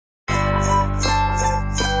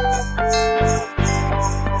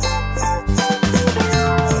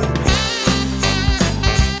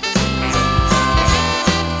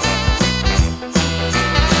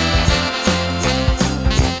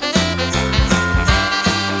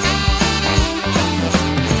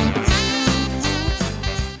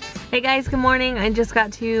Hey guys, good morning. I just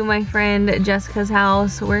got to my friend Jessica's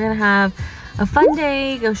house. We're gonna have a fun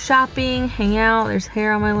day, go shopping, hang out. There's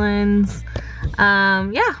hair on my lens.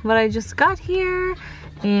 Yeah, but I just got here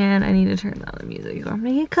and I need to turn down the music or I'm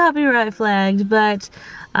gonna get copyright flagged. But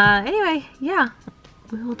anyway, yeah,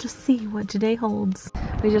 we will just see what today holds.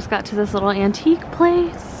 We just got to this little antique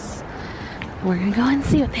place. We're gonna go and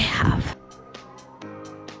see what they have.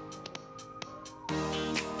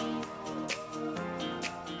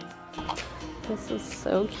 This is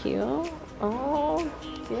so cute. Oh,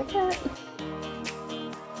 look at it.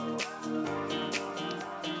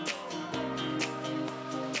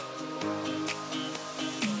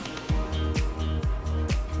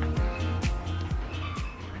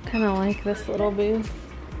 I kind of like this little booth.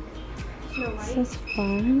 This is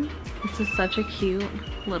fun. This is such a cute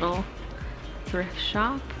little thrift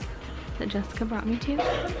shop that Jessica brought me to.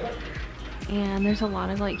 And there's a lot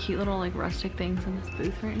of like cute little like rustic things in this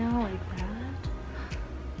booth right now, like that.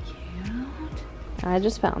 I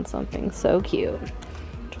just found something so cute.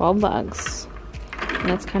 12 bucks.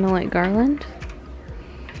 And it's kind of like garland.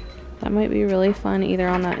 That might be really fun either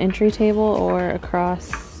on that entry table or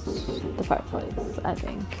across the fireplace, I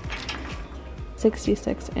think.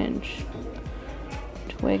 66-inch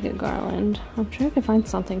twig garland. I'm sure I could find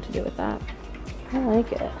something to do with that. I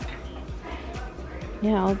like it.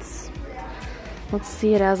 Yeah, let's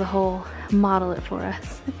see it as a whole. Model it for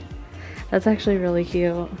us. That's actually really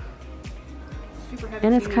cute.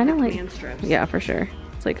 And it's kind of like, yeah, for sure.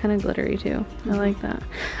 It's like kind of glittery too. I like that.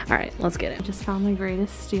 All right, let's get it. Just found the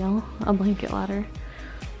greatest steal, a blanket ladder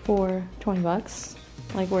for 20 bucks.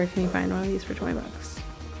 Like, where can you find one of these for 20 bucks?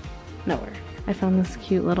 Nowhere. I found this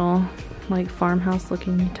cute little like farmhouse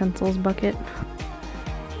looking utensils bucket.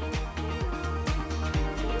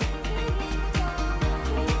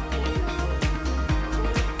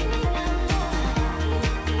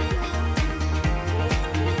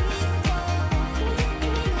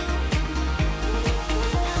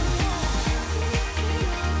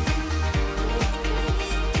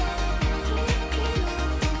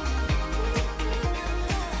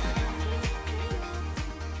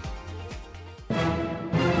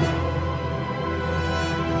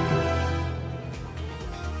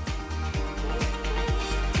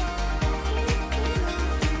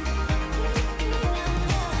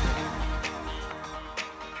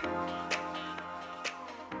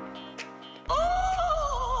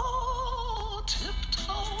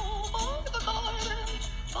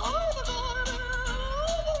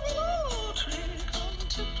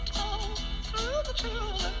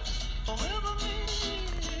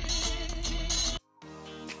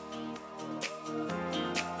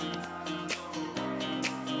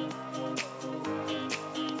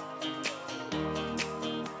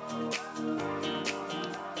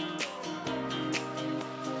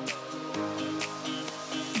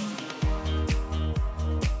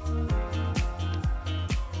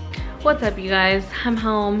 What's up, you guys? I'm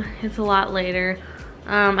home. It's a lot later.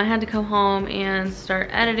 I had to come home and start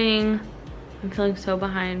editing. I'm feeling so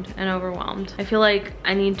behind and overwhelmed. I feel like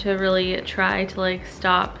I need to really try to like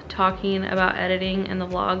stop talking about editing in the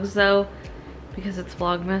vlogs though, because it's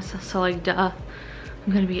Vlogmas, so like duh,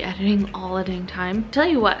 I'm gonna be editing all the dang time. Tell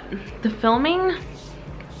you what, the filming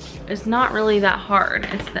is not really that hard,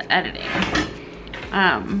 it's the editing.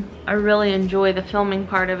 I really enjoy the filming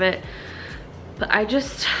part of it, but I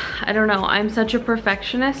don't know, I'm such a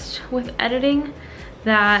perfectionist with editing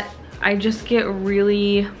that I just get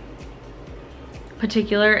really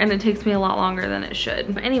particular and it takes me a lot longer than it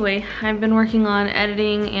should. But anyway, I've been working on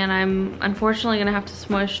editing and I'm unfortunately gonna have to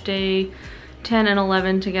smush day 10 and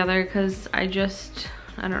 11 together because I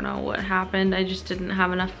don't know what happened. I just didn't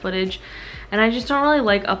have enough footage and I just don't really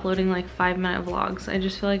like uploading like 5-minute vlogs. I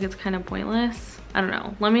just feel like it's kind of pointless. I don't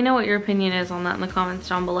know. Let me know what your opinion is on that in the comments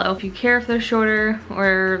down below. If you care if they're shorter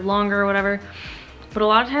or longer or whatever. But a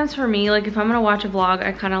lot of times for me, like if I'm gonna watch a vlog,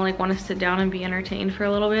 I kind of like want to sit down and be entertained for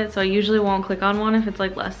a little bit. So I usually won't click on one if it's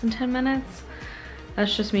like less than 10 minutes.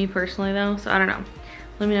 That's just me personally though, so I don't know.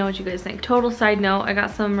 Let me know what you guys think. Total side note, I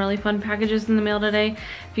got some really fun packages in the mail today.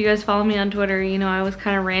 If you guys follow me on Twitter, you know I was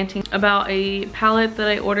kind of ranting about a palette that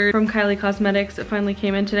I ordered from Kylie Cosmetics. It finally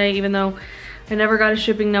came in today, even though I never got a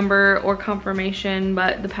shipping number or confirmation,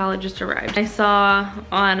 but the palette just arrived. I saw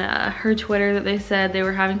on her Twitter that they said they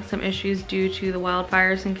were having some issues due to the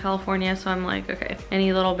wildfires in California, so I'm like, okay,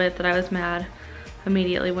 any little bit that I was mad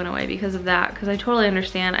immediately went away because of that, because I totally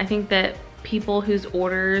understand. I think that people whose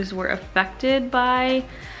orders were affected by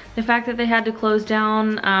the fact that they had to close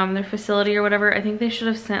down their facility or whatever, I think they should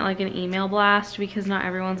have sent like an email blast because not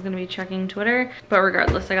everyone's gonna be checking Twitter. But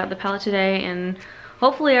regardless, I got the palette today and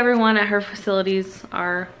hopefully everyone at her facilities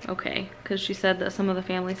are okay, because she said that some of the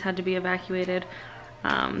families had to be evacuated.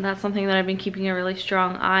 That's something that I've been keeping a really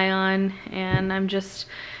strong eye on, and I'm just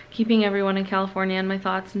keeping everyone in California in my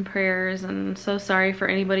thoughts and prayers. And so sorry for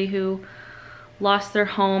anybody who lost their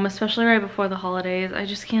home, especially right before the holidays. I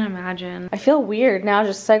just can't imagine. I feel weird now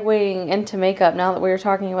just segueing into makeup now that we were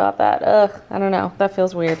talking about that. Ugh, I don't know, that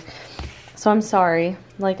feels weird. So I'm sorry,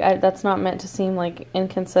 like that's not meant to seem like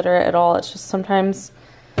inconsiderate at all. It's just sometimes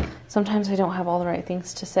I don't have all the right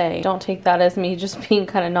things to say. Don't take that as me just being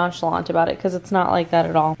kind of nonchalant about it, because it's not like that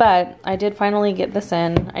at all. But I did finally get this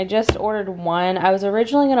in. I just ordered one. I was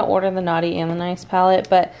originally going to order the Naughty and the Nice palette,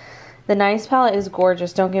 but the Nice palette is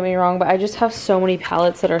gorgeous, don't get me wrong, but I just have so many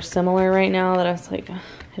palettes that are similar right now that I was like, I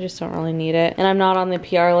just don't really need it. And I'm not on the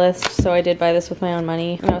PR list, so I did buy this with my own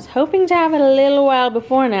money. And I was hoping to have it a little while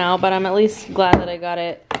before now, but I'm at least glad that I got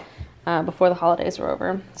it before the holidays were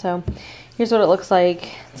over. So here's what it looks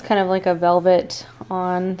like. It's kind of like a velvet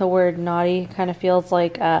on the word Naughty. Kind of feels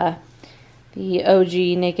like the OG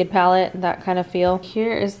Naked palette, that kind of feel.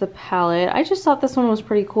 Here is the palette. I just thought this one was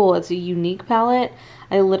pretty cool. It's a unique palette.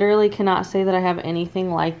 I literally cannot say that I have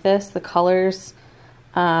anything like this. The colors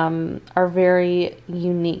are very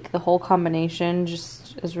unique. The whole combination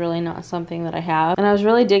just is really not something that I have. And I was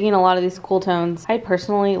really digging a lot of these cool tones. I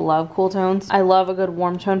personally love cool tones. I love a good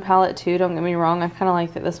warm tone palette too, don't get me wrong. I kind of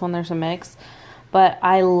like that this one there's a mix. But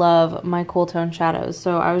I love my cool tone shadows,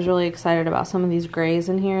 so I was really excited about some of these grays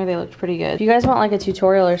in here. They looked pretty good. If you guys want like a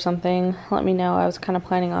tutorial or something, let me know. I was kind of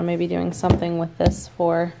planning on maybe doing something with this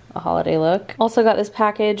for a holiday look. Also got this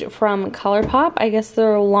package from ColourPop. I guess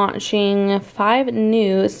they're launching 5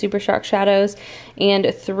 new Super Shock shadows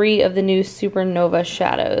and 3 of the new Supernova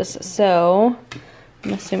shadows. So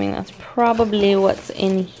I'm assuming that's probably what's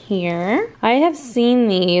in here. I have seen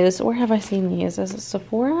these. Where have I seen these? Is it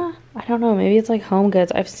Sephora? I don't know. Maybe it's like Home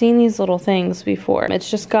Goods. I've seen these little things before. It's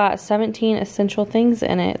just got 17 essential things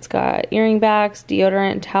in it. It's got earring backs,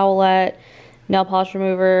 deodorant, towelette, nail polish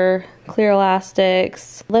remover, clear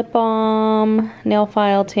elastics, lip balm, nail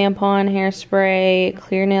file, tampon, hairspray,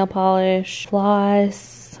 clear nail polish,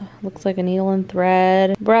 floss, looks like a needle and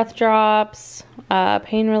thread, breath drops,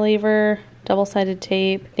 pain reliever, double-sided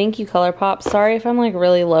tape. Thank you, ColourPop. Sorry if I'm like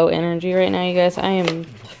really low energy right now, you guys. I am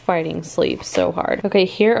fighting sleep so hard. Okay,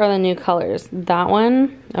 here are the new colors. That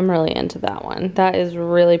one, I'm really into that one. That is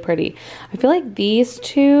really pretty. I feel like these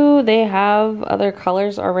two, they have other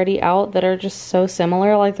colors already out that are just so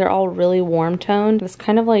similar. Like they're all really warm toned. It's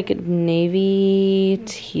kind of like navy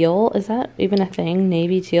teal. Is that even a thing?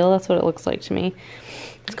 Navy teal? That's what it looks like to me.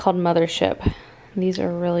 It's called Mothership. These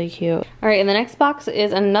are really cute. All right, and the next box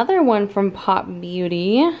is another one from Pop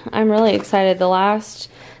Beauty. I'm really excited. The last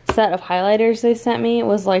set of highlighters they sent me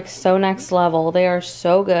was like so next level. They are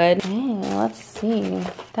so good. Hey, let's see.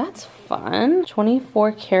 That's fun.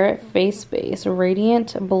 24 karat face base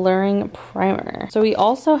radiant blurring primer. So we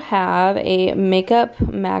also have a makeup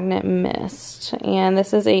magnet mist, and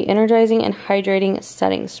this is a energizing and hydrating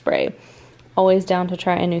setting spray. Always down to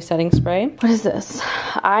try a new setting spray. What is this?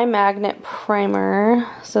 Eye magnet primer.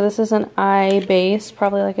 So this is an eye base,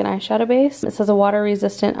 probably like an eyeshadow base. It says a water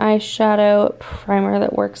resistant eyeshadow primer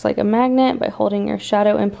that works like a magnet by holding your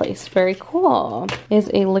shadow in place. Very cool.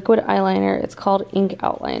 Is a liquid eyeliner. It's called Ink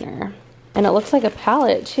Outliner. And it looks like a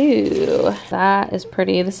palette too. That is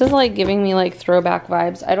pretty. This is like giving me like throwback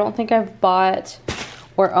vibes. I don't think I've bought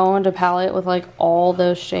or owned a palette with like all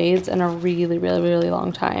those shades in a really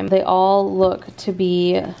long time. They all look to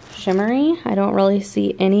be shimmery. I don't really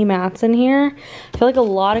see any mattes in here. I feel like a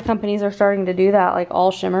lot of companies are starting to do that, like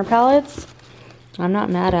all shimmer palettes. I'm not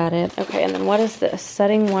mad at it. Okay, and then what is this?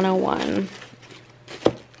 Setting 101.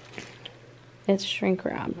 It's shrink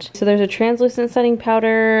wrapped. So there's a translucent setting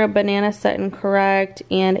powder, banana set and correct,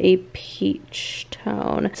 and a peach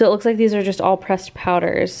tone. So it looks like these are just all pressed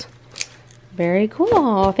powders. Very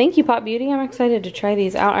cool. Thank you, Pop Beauty. I'm excited to try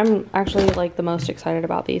these out. I'm actually like the most excited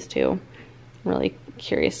about these two. I'm really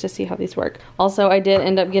curious to see how these work. Also, I did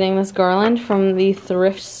end up getting this garland from the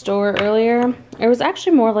thrift store earlier. It was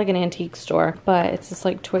actually more of like an antique store, but it's this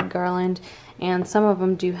like twig garland, and some of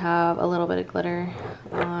them do have a little bit of glitter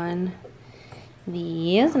on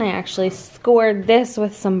these, and I actually scored this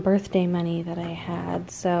with some birthday money that I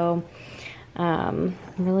had, so I'm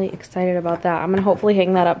really excited about that. I'm gonna hopefully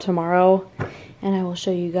hang that up tomorrow and I will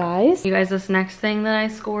show you guys. You guys, this next thing that I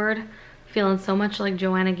scored, feeling so much like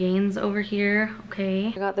Joanna Gaines over here. Okay,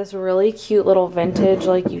 I got this really cute little vintage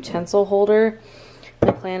like utensil holder.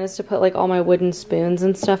 The plan is to put like all my wooden spoons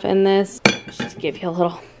and stuff in this, just to give you a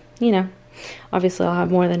little, you know, Obviously I'll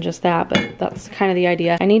have more than just that, but that's kind of the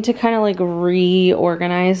idea. I need to kind of like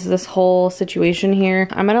reorganize this whole situation here.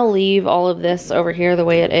 I'm gonna leave all of this over here the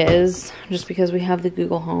way it is, just because we have the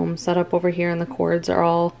Google Home set up over here and the cords are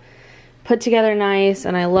all put together nice,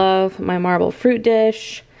 and I love my marble fruit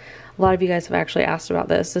dish. A lot of you guys have actually asked about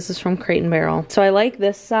this. This is from Crate & Barrel. So I like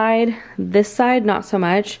this side not so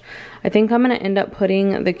much. I think I'm gonna end up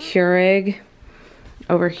putting the Keurig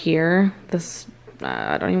over here. This,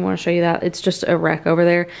 I don't even wanna show you that. It's just a rack over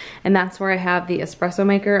there. And that's where I have the espresso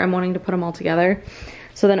maker. I'm wanting to put them all together.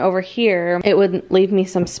 So then over here, it would leave me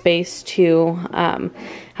some space to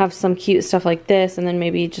have some cute stuff like this, and then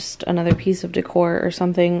maybe just another piece of decor or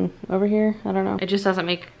something over here. I don't know. It just doesn't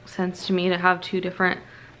make sense to me to have two different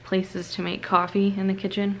places to make coffee in the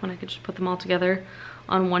kitchen when I could just put them all together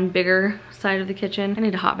on one bigger side of the kitchen. I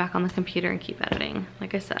need to hop back on the computer and keep editing.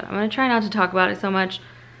 Like I said, I'm gonna try not to talk about it so much,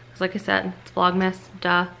 because like I said, it's Vlogmas,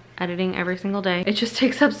 duh, editing every single day. It just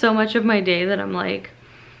takes up so much of my day that I'm like,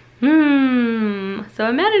 so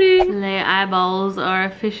I'm editing. The eyeballs are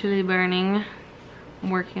officially burning. I'm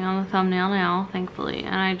working on the thumbnail now, thankfully,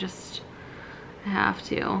 and I have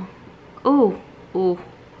to. Ooh, I'm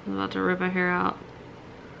about to rip my hair out.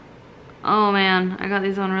 Oh man, I got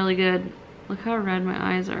these on really good. Look how red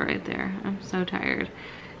my eyes are right there. I'm so tired.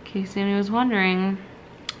 In case anyone was wondering,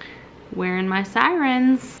 wearing my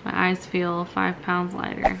sirens. My eyes feel 5 pounds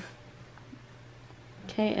lighter.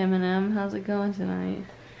 Okay, Eminem, how's it going tonight?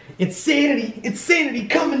 Insanity! Insanity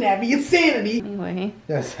coming at me! Insanity! Anyway.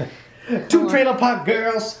 Yes. 2 trailer park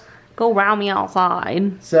girls! Go round me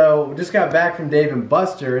outside. So, just got back from Dave &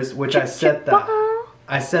 Buster's, which I set the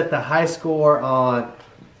high score on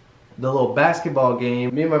the little basketball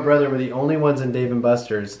game. Me and my brother were the only ones in Dave &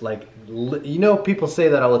 Buster's. Like, you know, people say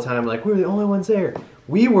that all the time, like, we were the only ones there.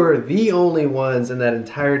 We were the only ones in that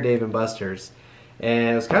entire Dave & Buster's. And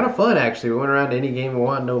it was kind of fun, actually. We went around to any game we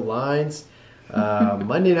want, no lines.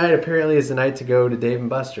 Monday night apparently is the night to go to Dave &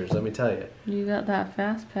 Buster's, let me tell you. You got that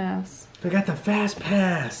fast pass. I got the fast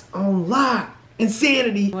pass on lock.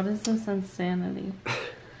 Insanity. What is this insanity?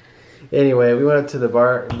 Anyway, we went up to the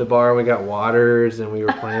bar and we got waters and we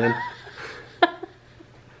were playing.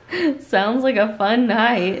 Sounds like a fun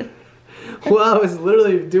night. Well, I was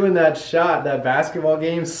literally doing that basketball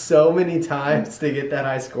game so many times to get that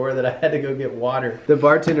high score that I had to go get water. The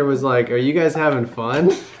bartender was like, "Are you guys having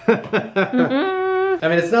fun?" I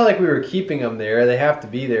mean, it's not like we were keeping them there. They have to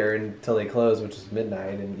be there until they close, which is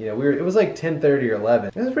midnight. And you know, it was like 10:30 or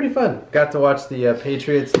 11. It was pretty fun. Got to watch the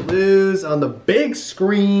Patriots lose on the big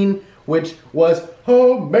screen, which was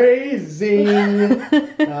amazing.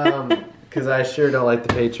 Because I sure don't like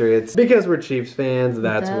the Patriots. Because we're Chiefs fans,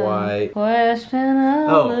 that's why. Question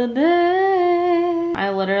of the day.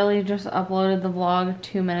 I literally just uploaded the vlog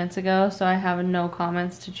 2 minutes ago, so I have no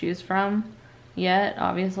comments to choose from yet,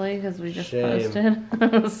 obviously, because we just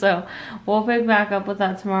posted. So we'll pick back up with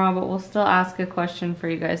that tomorrow, but we'll still ask a question for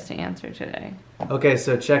you guys to answer today. Okay,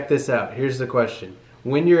 so check this out. Here's the question.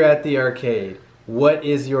 When you're at the arcade, what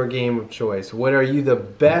is your game of choice? What are you the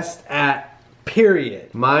best at?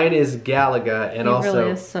 Period. Mine is Galaga, and also... He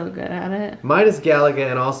really is so good at it. Mine is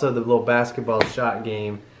Galaga and also the little basketball shot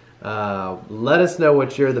game. Let us know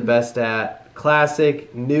what you're the best at.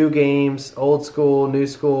 Classic, new games, old school, new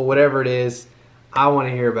school, whatever it is. I want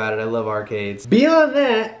to hear about it. I love arcades. Beyond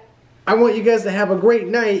that, I want you guys to have a great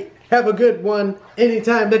night. Have a good one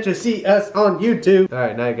anytime that you see us on YouTube.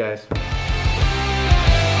 Alright, night guys.